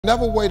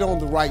Never wait on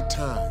the right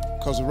time,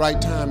 because the right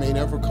time ain't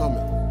ever coming.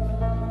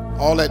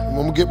 All that,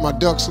 when we get my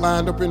ducks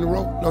lined up in the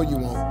row, no you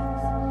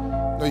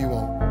won't. No you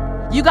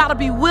won't. You gotta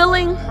be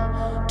willing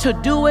to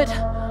do it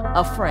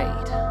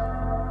afraid.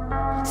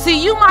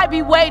 See, you might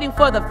be waiting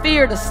for the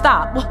fear to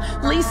stop. Well,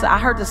 Lisa, I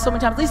heard this so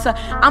many times. Lisa,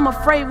 I'm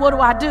afraid, what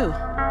do I do?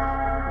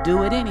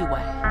 Do it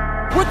anyway.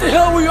 What the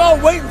hell were you all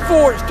waiting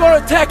for?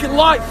 Start attacking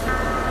life.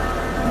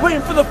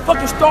 Waiting for the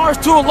fucking stars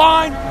to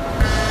align.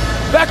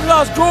 Back when I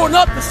was growing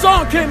up, the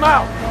song came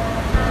out.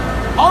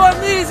 All I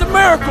need is a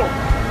miracle.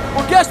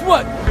 Well, guess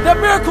what? That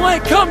miracle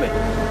ain't coming.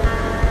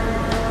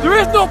 There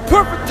is no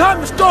perfect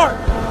time to start.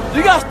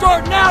 You gotta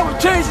start now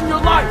with changing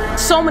your life.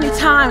 So many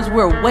times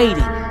we're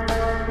waiting.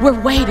 We're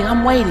waiting,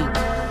 I'm waiting.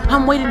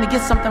 I'm waiting to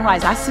get something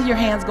right. I see your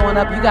hands going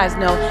up. You guys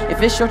know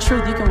if it's your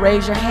truth, you can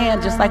raise your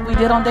hand just like we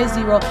did on day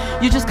 0.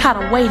 You're just kind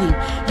of waiting.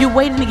 You're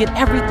waiting to get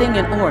everything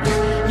in order.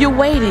 You're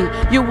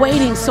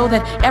waiting so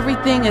that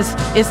everything is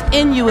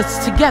in you,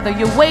 it's together.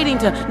 You're waiting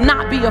to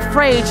not be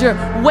afraid. You're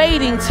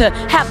waiting to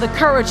have the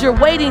courage. You're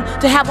waiting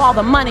to have all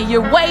the money.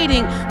 You're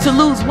waiting to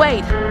lose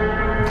weight.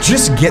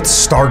 Just get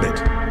started.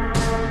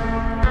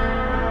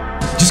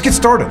 Just get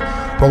started.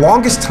 The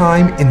longest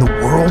time in the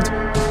world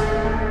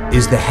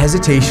is the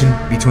hesitation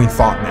between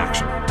thought and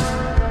action.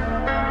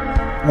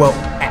 Well,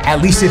 at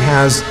least it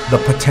has the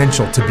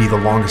potential to be the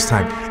longest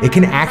time. It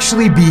can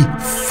actually be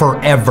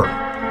forever.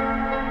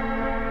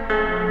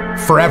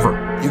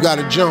 Forever. You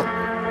gotta jump.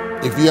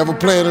 If you ever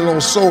planning on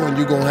soaring,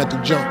 you're gonna have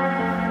to jump.